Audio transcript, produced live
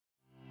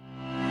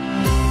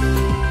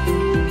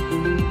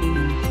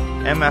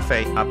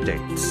MFA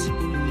updates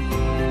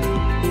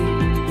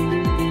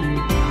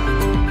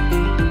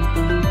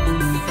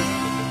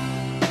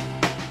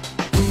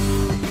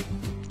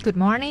Good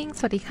morning ส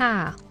วัสดีค่ะ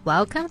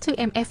Welcome to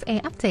MFA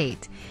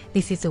Update.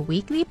 This is a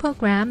weekly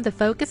program that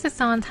focuses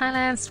on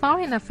Thailand's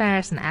foreign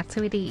affairs and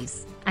activities.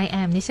 I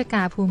am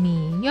Nishika Phumi,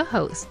 your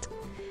host.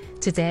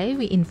 Today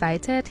we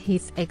invited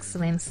His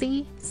Excellency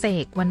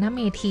Sek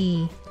Wannamethee,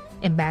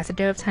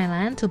 Ambassador of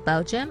Thailand to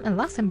Belgium and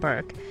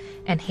Luxembourg,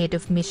 and Head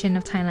of Mission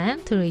of Thailand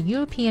to the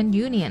European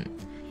Union.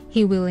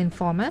 He will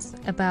inform us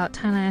about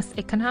Thailand's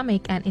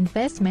economic and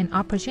investment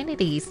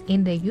opportunities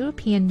in the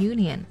European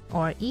Union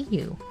or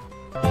EU.The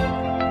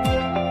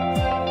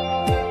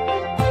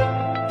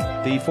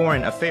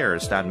foreign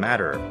affairs that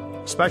matter.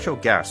 Special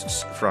guests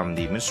from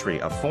the Ministry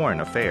of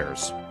Foreign Affairs.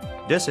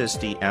 This is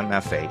the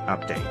MFA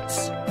Updates.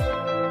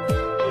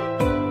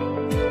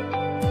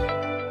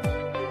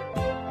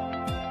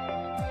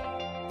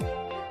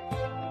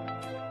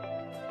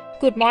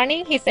 Good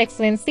morning, His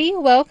Excellency.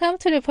 Welcome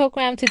to the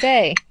program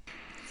today.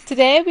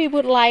 Today, we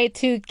would like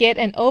to get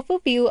an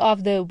overview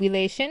of the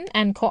relation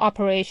and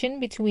cooperation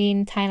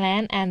between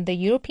Thailand and the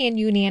European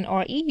Union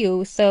or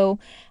EU. So,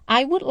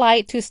 I would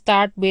like to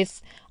start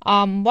with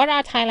what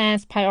are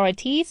Thailand's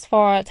priorities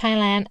for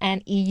Thailand and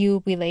EU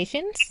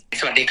relations?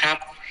 สวัสดีครับ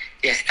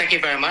Yes, thank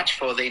you very much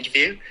for the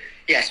interview.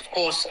 Yes, of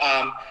course,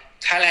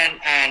 Thailand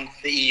and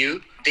the EU,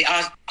 they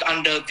are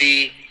under the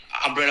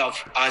umbrella of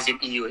ASEAN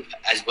EU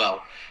as well.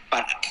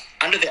 But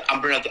under the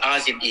umbrella of the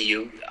ASEAN EU,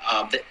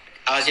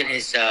 ASEAN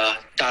is a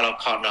dialogue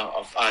partner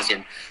of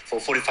ASEAN for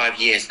 45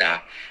 years now.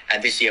 And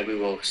this year we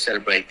will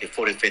celebrate the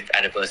 45th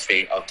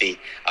anniversary of the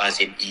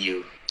ASEAN-EU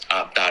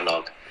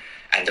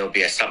dialogue.And there will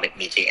be a summit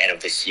meeting end of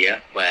this year,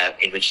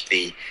 in which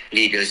the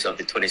leaders of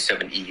the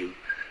 27 EU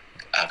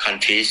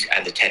countries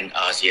and the 10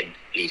 ASEAN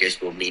leaders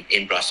will meet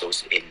in Brussels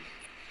in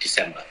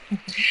December.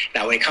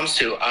 Now, when it comes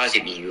to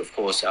ASEAN-EU, of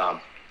course,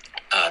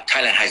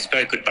 Thailand has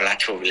very good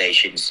bilateral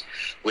relations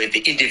with the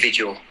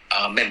individual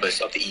members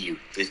of the EU,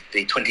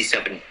 the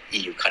 27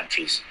 EU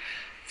countries.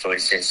 For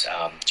instance,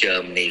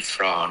 Germany,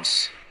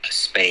 France,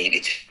 Spain,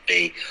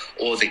 Italy,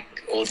 all the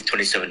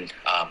 27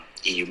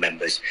 EU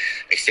members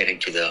extending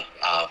to the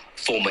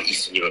former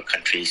Eastern Europe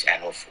countries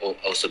and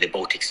also the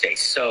Baltic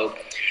states. So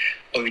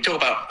when we talk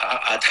about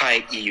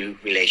Thai-EU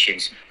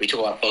relations, we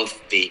talk about both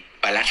the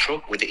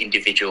bilateral with the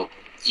individual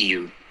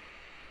EU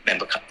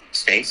member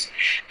states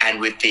and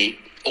with the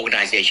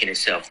organization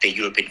itself, the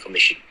European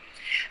Commission.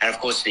 And of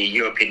course, the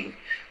European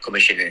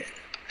Commission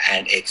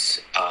and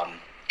its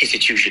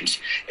institutions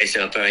is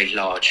a very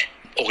large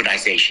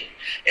organization.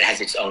 It has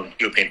its own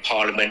European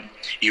Parliament,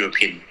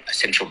 European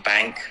Central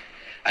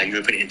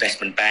Bank,European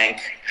Investment Bank,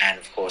 and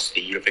of course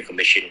the European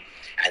Commission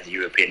and the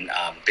European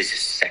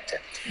business sector.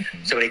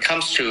 So when it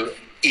comes to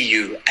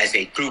EU as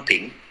a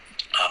grouping,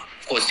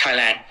 of course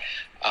Thailand,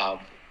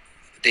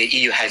 the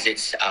EU has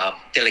its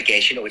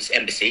delegation or its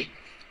embassy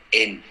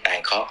in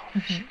Bangkok,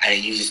 and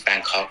it uses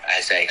Bangkok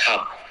as a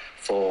hub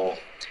for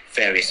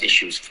various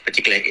issues,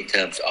 particularly in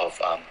terms of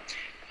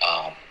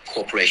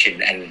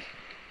cooperation and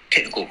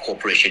technical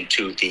cooperation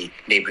to the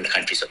neighboring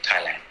countries of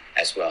Thailand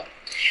as well.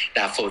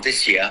 Now for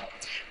this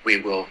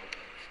year,we will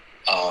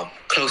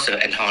closer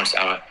enhance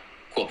our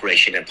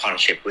cooperation and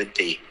partnership with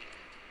the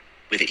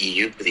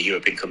EU, with the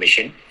European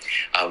Commission.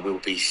 We will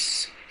be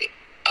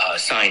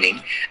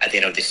signing at the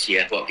end of this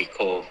year what we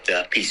call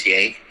the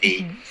PCA,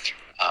 the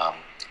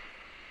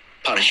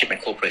Partnership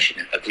and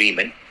Cooperation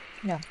Agreement,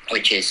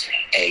 which is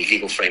a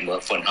legal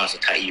framework for enhancing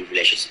Thai-EU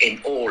relations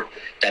in all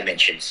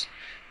dimensions,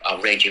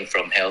 ranging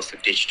from health to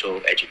digital,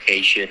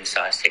 education,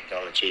 science,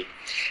 technology.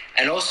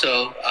 And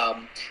also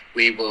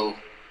we will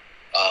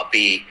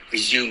be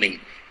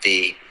resuming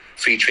the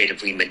free trade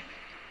agreement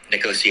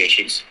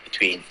negotiations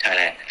between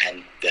Thailand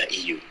and the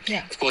EU.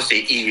 Of course,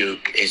 the EU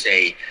is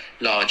a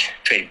large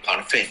trading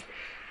partner, fifth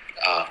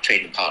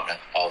trading partner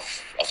of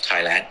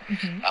Thailand.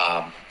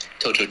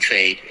 Total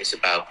trade is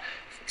about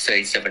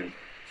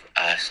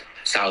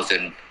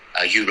 37,000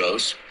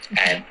 euros.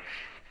 And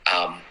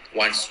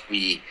once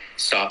we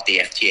start the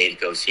FTA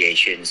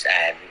negotiations,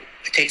 and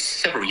it takes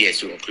several years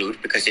to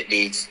conclude because it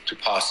needs to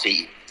pass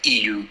the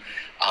EU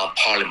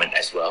Parliament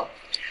as well.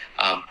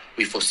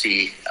 We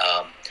foresee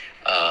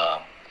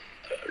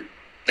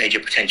major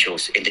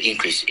potentials in the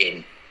increase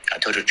in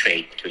total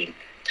trade between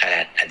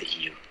Thailand and the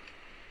EU.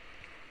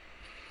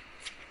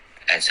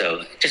 And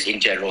so just in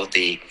general,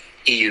 the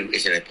EU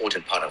is an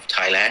important part of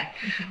Thailand.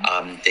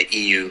 The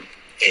EU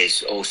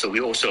is also, we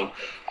also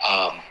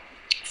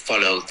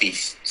follow the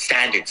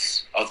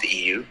standards of the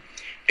EU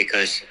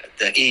because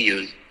the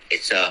EU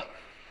is the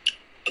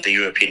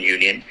European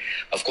Union.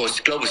 Of course,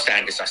 global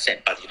standards are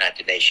set by the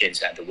United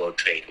Nations and the World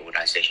Trade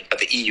Organization, but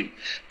the EU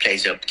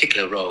plays a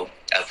particular role,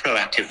 a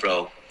proactive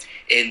role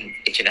in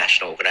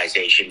international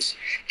organizations,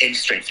 in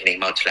strengthening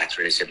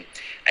multilateralism.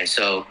 And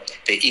so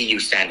the EU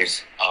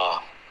standards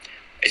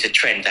is a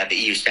trend that the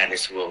EU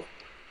standards will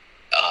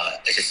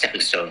is a stepping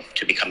stone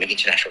to becoming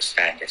international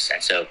standards.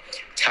 And so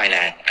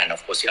Thailand and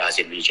of course the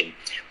ASEAN region,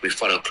 we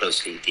follow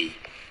closely the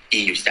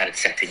EU standard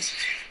settings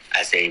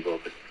as they will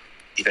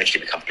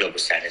eventually become global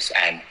standards.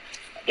 And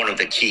one of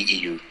the key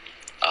EU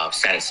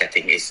standard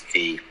setting is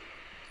the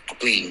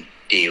Green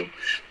Deal,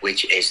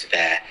 which is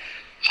their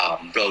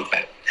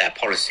roadmap, their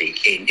policy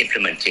in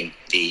implementing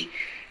the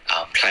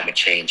climate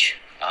change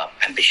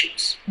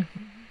ambitions.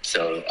 Mm-hmm.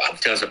 So in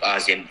terms of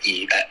ASEAN,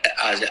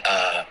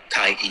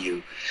 Thai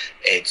EU,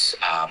 it's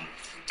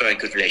very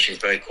good relations,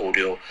 very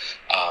cordial,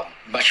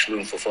 much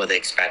room for further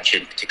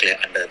expansion, particularly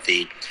under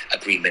the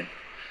agreement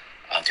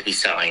to be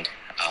signed,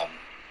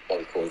 what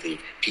we call the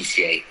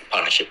PCA,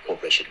 Partnership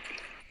Cooperation Agreement.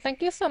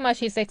 Thank you so much,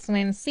 His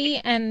Excellency.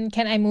 And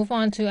can I move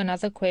on to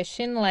another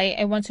question?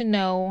 I want to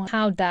know,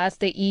 how does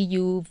the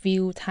EU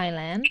view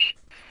Thailand?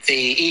 The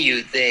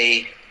EU,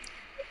 they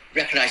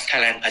recognize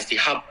Thailand as the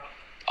hub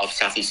of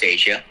Southeast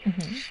Asia.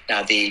 Mm-hmm.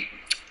 Now,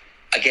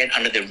 again,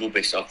 under the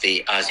rubrics of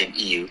the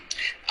ASEAN-EU,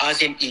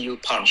 ASEAN-EU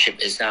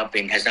partnership has now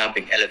been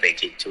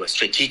elevated to a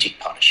strategic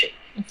partnership.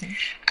 Mm-hmm.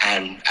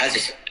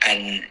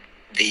 And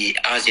the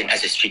ASEAN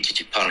as a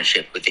strategic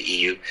partnership with the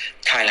EU,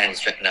 Thailand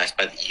is recognized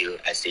by the EU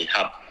as the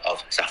hub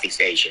of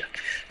Southeast Asia,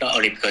 not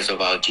only because of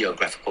our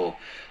geographical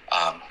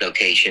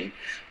location,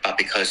 but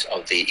because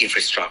of the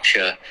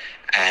infrastructure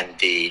and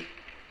the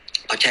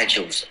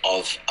potentials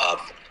of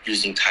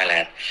using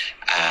Thailand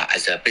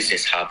as a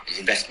business hub,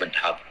 investment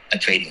hub, a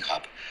trading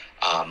hub,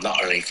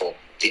 not only for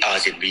the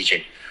ASEAN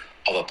region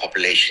of a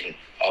population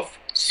of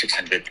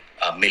 600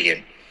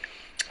 million,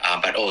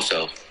 but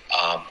also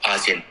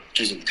ASEAN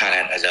using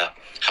Thailand as a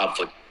hub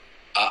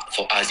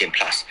for ASEAN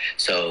Plus.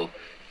 So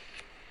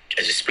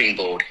as a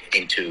springboard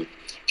into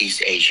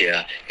East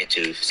Asia,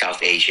 into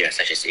South Asia,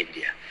 such as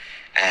India.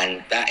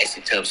 And that is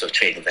in terms of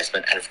trade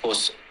investment. And of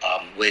course,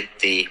 with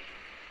the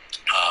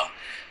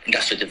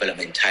industrial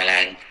development in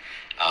Thailand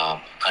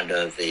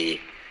under the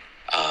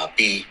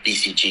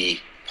BCG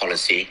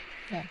policy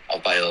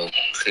of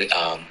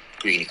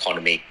green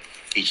economy,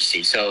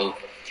 BGC. So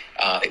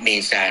it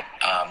means that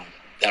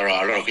there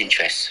are a lot of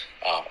interest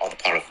on the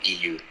part of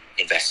EU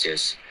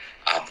investors,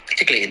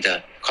 particularly in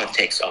the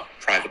context of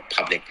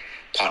private-public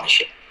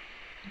partnership.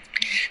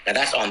 Now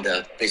that's on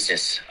the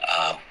business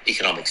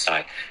economic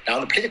side. Now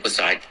on the political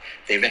side,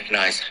 they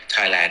recognize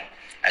Thailand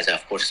as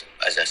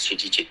a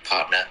strategic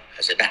partner,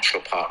 as a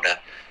natural partner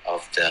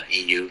of the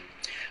EU,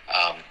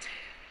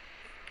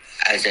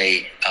 as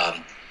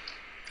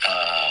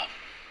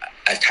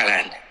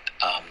Thailand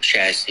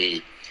shares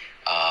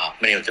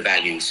many of the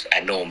values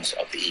and norms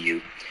of the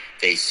EU.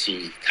 They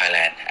see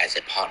Thailand as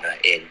a partner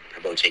in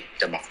promoting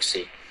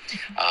democracy.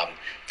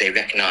 They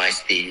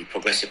recognize the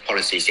progressive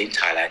policies in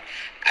Thailand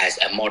as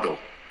a model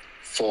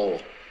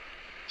for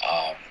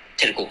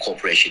technical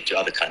cooperation to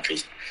other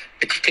countries,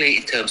 particularly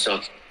in terms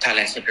of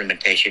Thailand's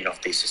implementation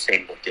of the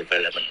Sustainable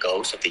Development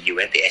Goals of the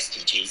UN, the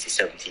SDGs, the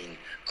 17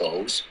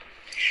 goals.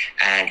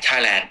 And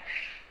Thailand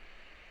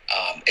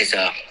is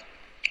a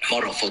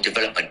model for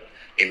development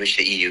in which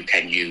the EU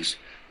can use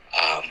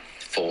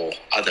for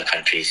other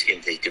countries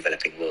in the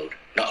developing world,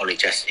 not only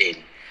just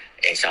in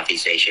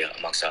Southeast Asia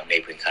amongst our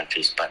neighboring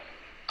countries, but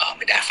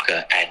in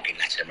Africa and in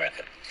Latin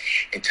America.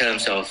 In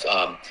terms of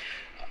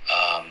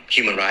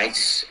human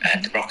rights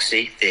and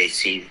democracy, they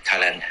see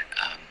Thailand,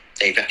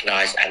 they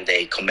recognize and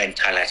they commend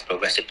Thailand's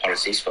progressive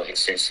policies. For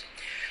instance,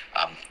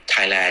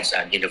 Thailand's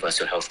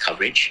universal health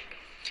coverage,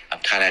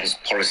 Thailand's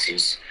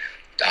policies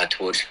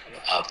towards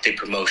the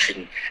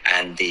promotion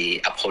and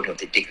the upholding of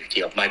the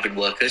dignity of migrant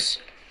workers,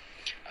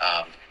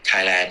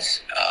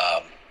 Thailand's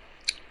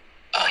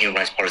human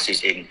rights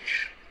policies in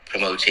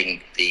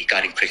promoting the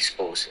guiding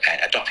principles and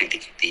adopting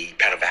the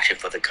plan of action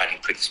for the guiding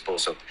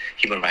principles of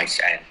human rights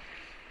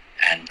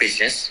and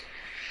business.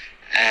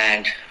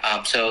 And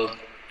so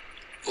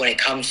when it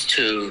comes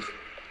to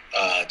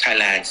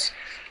Thailand's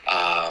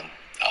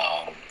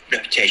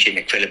reputation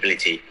and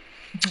credibility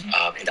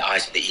in the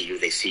eyes of the EU,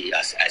 they see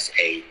us as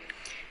a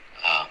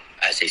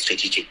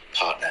strategic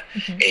partner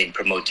in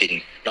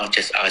promoting not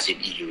just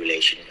ASEAN-EU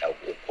relations or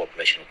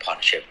cooperation or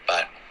partnership,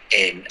 but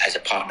as a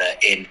partner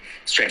in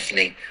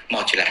strengthening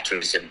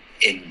multilateralism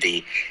in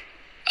the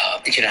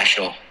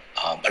international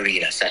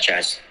arena, such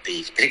as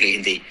particularly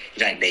in the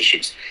United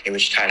Nations, in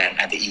which Thailand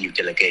and the EU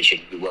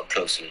delegation we work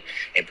closely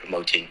in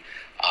promoting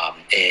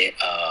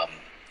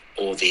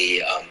all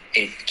the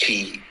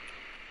key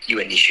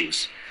UN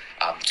issues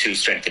to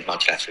strengthen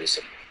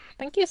multilateralism.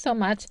 Thank you so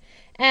much.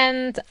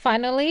 And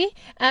finally,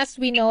 as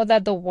we know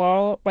that the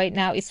world right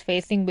now is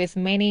facing with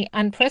many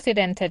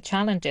unprecedented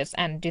challenges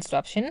and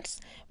disruptions,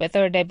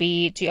 whether they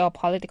be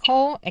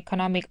geopolitical,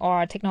 economic,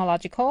 or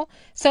technological.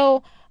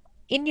 So,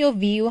 in your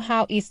view,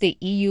 how is the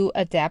EU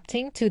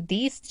adapting to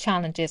these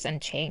challenges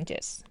and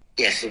changes?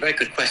 Yes, it's a very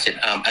good question.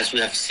 As we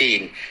have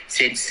seen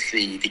since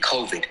the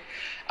COVID,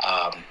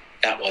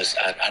 that was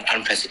an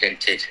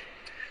unprecedented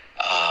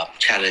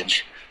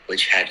challenge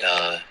which had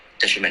a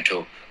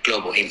detrimental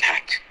global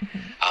impact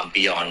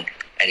beyond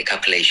any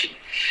calculation.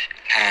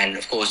 And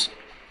of course,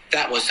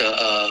 that was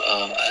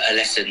a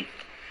lesson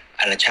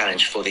and a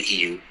challenge for the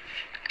EU.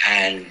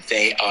 And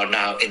they are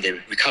now in the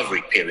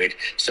recovery period.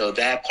 So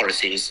their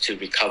policy is to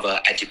recover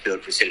and to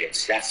build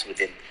resilience. That's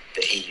within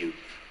the EU,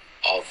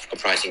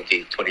 comprising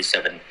the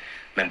 27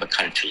 member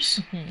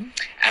countries.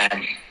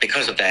 And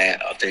because of the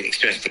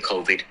experience of the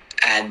COVID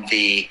and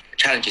the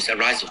challenges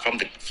arising from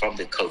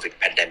the COVID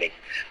pandemic,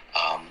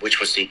 which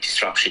was the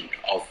disruption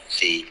of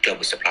the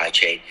global supply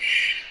chain.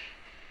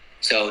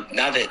 So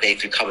now that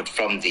they've recovered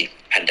from the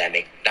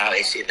pandemic, now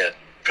it's in the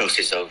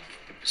process of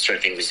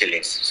strengthening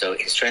resilience. So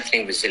in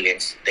strengthening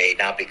resilience, they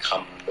now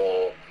become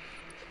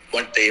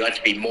they want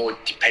to be more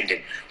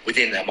dependent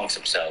within amongst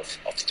themselves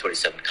of the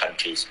 27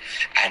 countries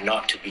and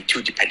not to be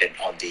too dependent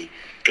on the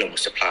global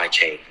supply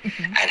chain.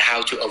 And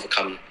how to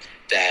overcome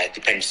their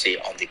dependency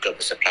on the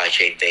global supply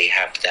chain, they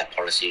have their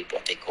policy,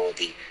 what they call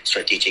the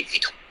strategic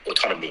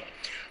autonomy.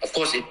 Of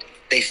course,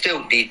 they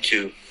still need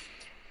to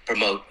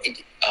promote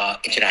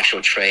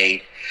international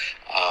trade,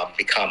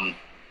 become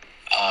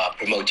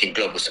promoting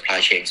global supply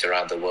chains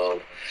around the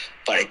world,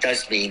 but it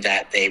does mean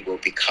that they will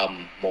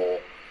become more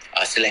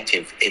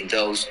selective in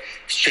those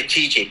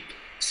strategic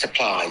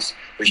supplies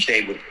which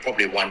they would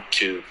probably want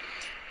to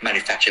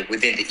manufacture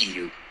within the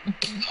EU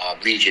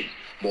region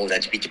more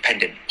than to be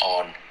dependent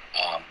on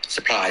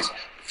supplies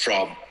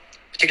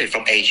particularly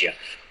from Asia.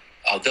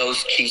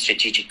 Those key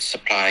strategic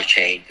supply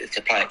chain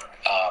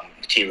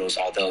materials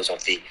are those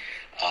of the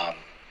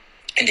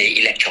in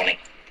the electronic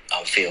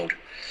field,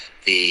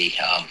 the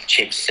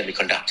chips,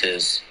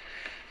 semiconductors,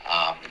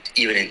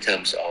 even in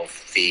terms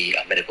of the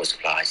medical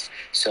supplies.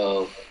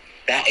 So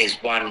that is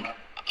one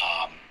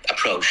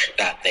approach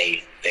that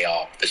they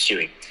are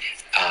pursuing,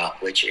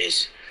 which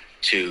is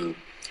to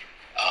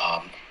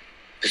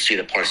pursue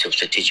the policy of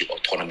strategic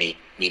autonomy,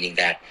 meaning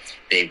that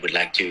they would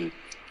like to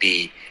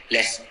be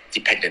less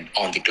dependent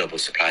on the global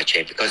supply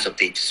chain because of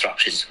the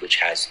disruptions which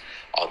has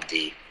on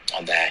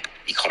their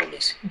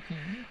economies.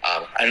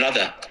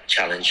 Another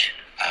challenge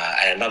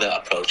and another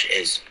approach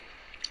is,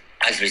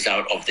 as a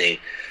result of the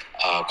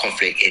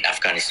conflict in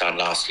Afghanistan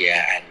last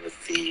year and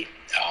with the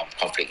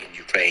conflict in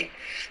Ukraine,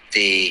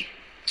 the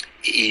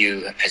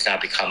EU has now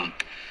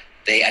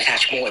they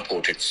attach more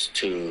importance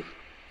to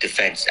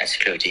defense and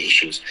security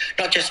issues,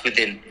 not just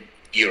within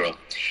Europe,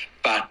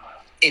 but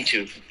it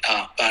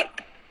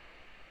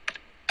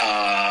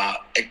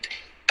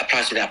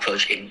applies to that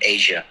approach in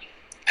Asia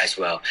as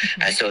well.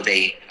 And so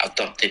they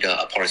adopted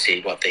a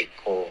policy, what they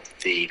call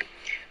the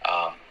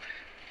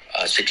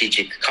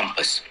strategic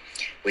compass,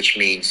 which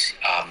means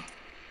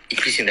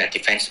increasing their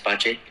defense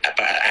budget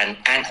and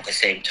at the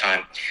same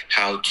time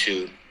how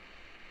to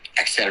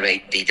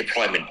accelerate the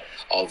deployment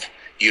of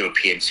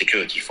European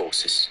security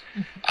forces,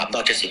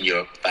 not just in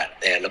Europe, but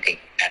they're looking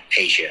at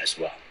Asia as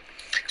well.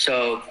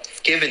 So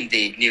given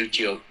the new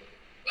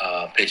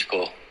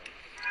geopolitical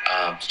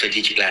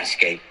strategic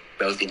landscape,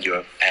 both in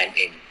Europe and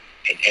in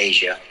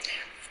Asia,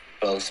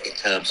 both in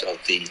terms of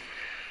the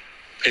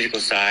political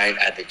side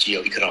and the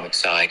geo-economic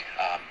side,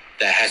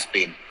 there has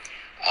been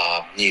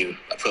new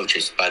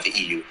approaches by the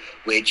EU,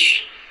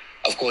 which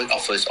of course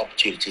offers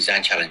opportunities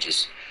and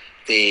challenges.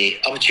 The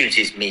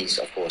opportunities means,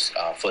 of course,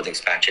 further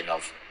expansion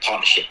of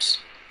partnerships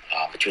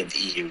between the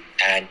EU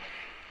and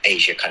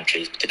Asia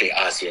countries, particularly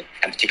ASEAN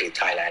and particularly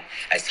Thailand,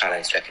 as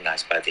Thailand is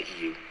recognized by the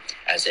EU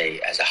as a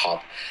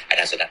hub and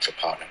as a natural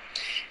partner.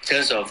 In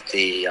terms of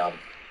the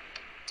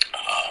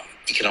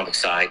economic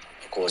side,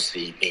 of course,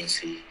 means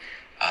the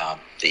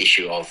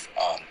issue of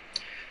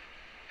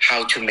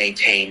how to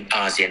maintain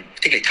ASEAN,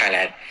 particularly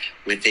Thailand,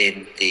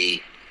 within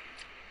the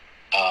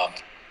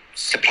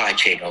supply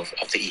chain of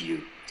the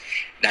EU.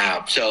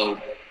 Now,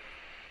 so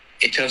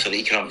in terms of the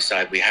economic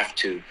side, we have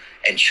to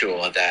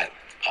ensure that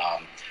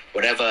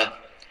whatever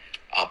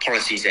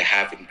policies they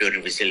have in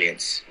building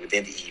resilience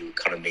within the EU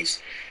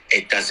economies,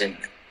 it doesn't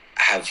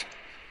have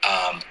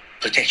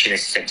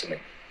protectionist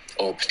sentiment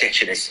or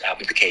protectionist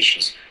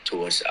implications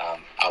towards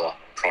our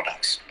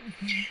products.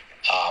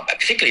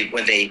 Particularly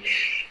when they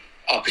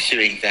are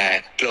pursuing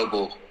their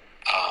global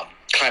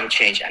climate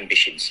change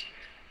ambitions.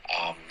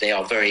 They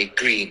are very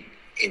green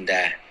in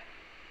their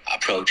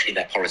approach, in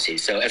their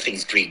policies. So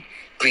everything's green.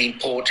 Green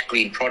port,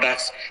 green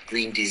products,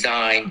 green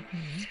design.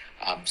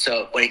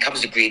 So when it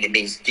comes to green, it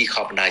means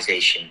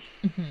decarbonization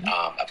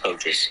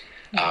approaches,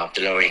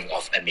 the lowering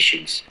of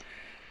emissions,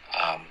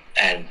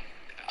 and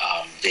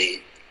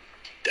the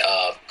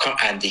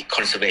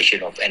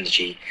conservation of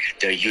energy,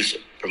 the use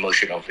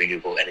promotion of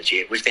renewable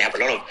energy, which they have a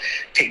lot of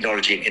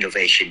technology and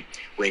innovation,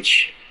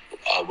 which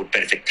would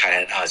benefit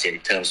Thailand and ASEAN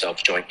in terms of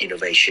joint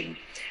innovation,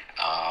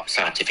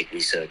 scientific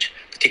research,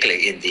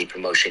 particularly in the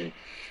promotion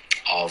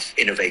of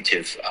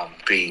innovative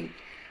green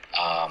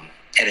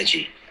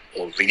energy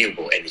or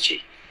renewable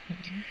energy.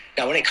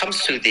 Now, when it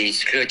comes to the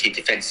security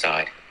defense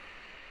side,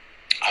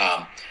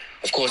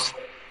 of course,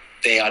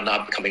 they are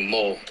now becoming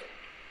more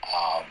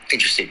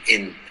interested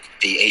in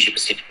the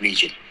Asia-Pacific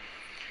region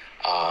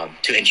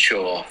to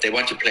ensure they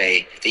want to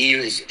play. The EU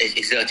is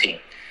exerting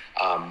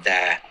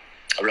their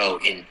role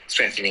in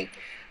strengthening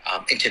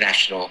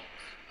international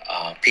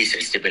peace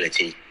and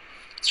stability,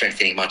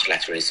 strengthening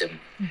multilateralism,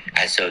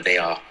 and so they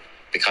are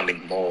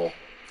giving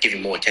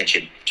more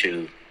attention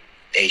to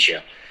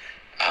Asia,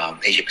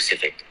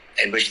 Asia-Pacific,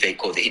 and which they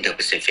call the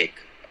Indo-Pacific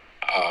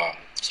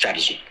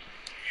strategy,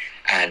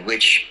 and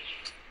which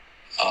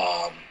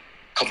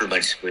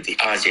complements with the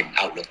ASEAN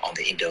outlook on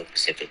the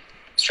Indo-Pacific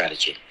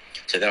strategy.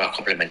 So there are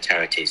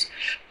complementarities.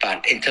 But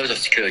in terms of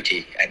security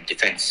and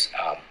defense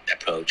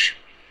approach,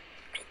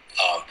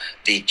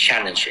 the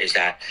challenge is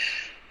that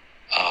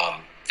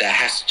there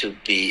has to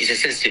be, it's a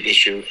sensitive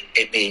issue.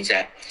 It means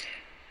that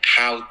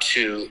how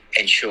to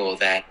ensure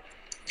that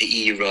the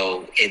EU role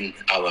in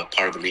our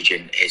part of the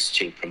region is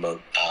to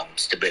promote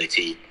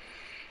stability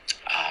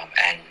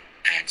and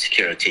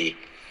security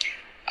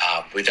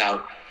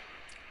without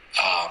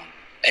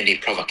any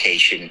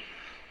provocation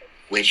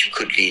which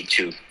could lead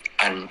to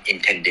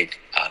unintended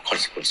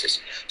consequences.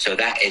 So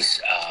that is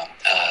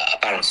a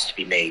balance to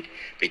be made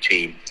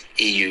between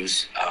EU's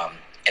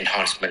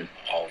enhancement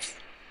of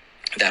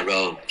their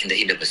role in the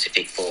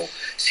Indo-Pacific for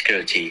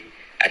security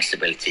and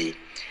stability,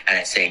 and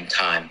at the same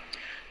time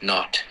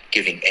not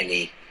giving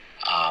any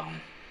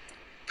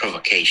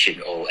provocation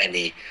or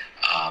any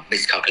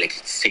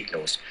miscalculated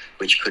signals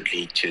which could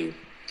lead to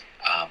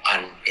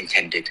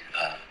unintended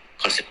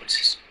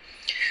consequences.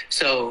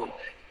 So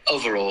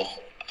overall,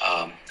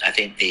 I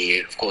think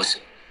of course,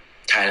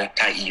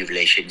 Thai-EU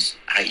relations,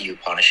 Thai-EU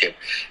partnership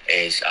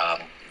is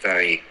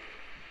very,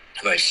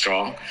 very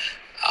strong,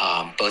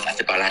 both as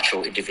the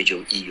bilateral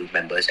individual EU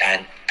members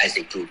and as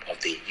a group of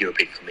the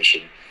European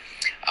Commission.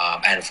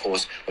 And of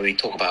course, when we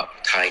talk about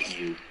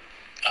Thai-EU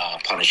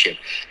partnership,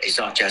 it's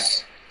not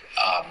just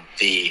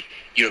the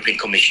European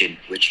Commission,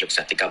 which looks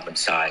at the government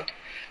side,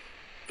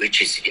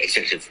 which is the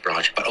executive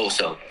branch, but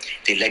also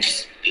the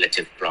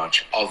legislative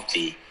branch of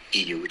the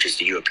EU, which is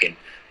the European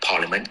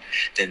Parliament.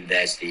 Then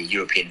there's the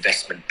European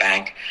Investment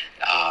Bank.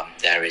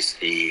 There is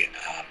the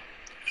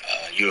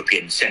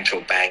European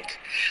Central Bank.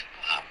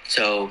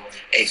 So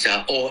it's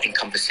an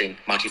all-encompassing,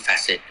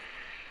 multifaceted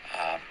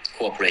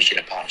cooperation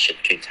and partnership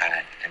between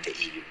Thailand and the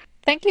EU.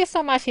 Thank you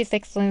so much, His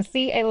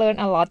Excellency. I learned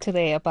a lot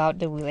today about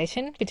the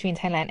relation between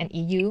Thailand and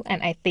EU,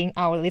 and I think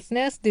our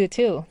listeners do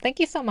too. Thank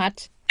you so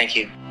much. Thank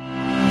you.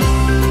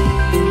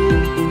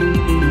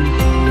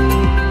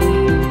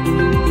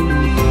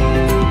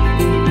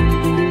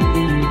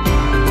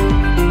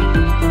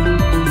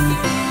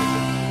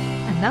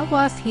 That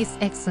was His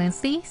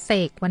Excellency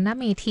Sek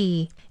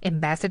Wannamethee,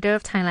 Ambassador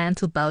of Thailand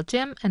to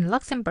Belgium and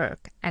Luxembourg,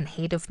 and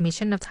Head of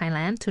Mission of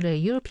Thailand to the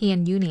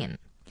European Union.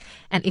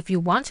 And if you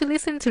want to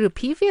listen to the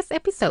previous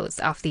episodes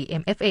of the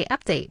MFA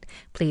Update,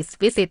 please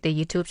visit the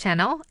YouTube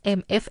channel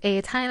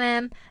MFA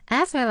Thailand,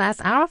 as well as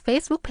our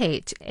Facebook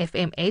page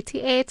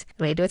FM88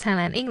 Radio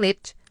Thailand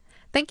English.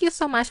 Thank you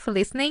so much for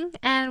listening,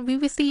 and we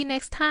will see you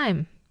next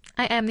time.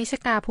 I am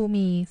Nishika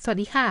Phumi. สวัส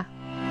ดีค่ะ.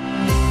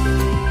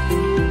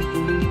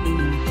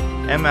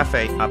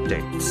 MFA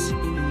Updates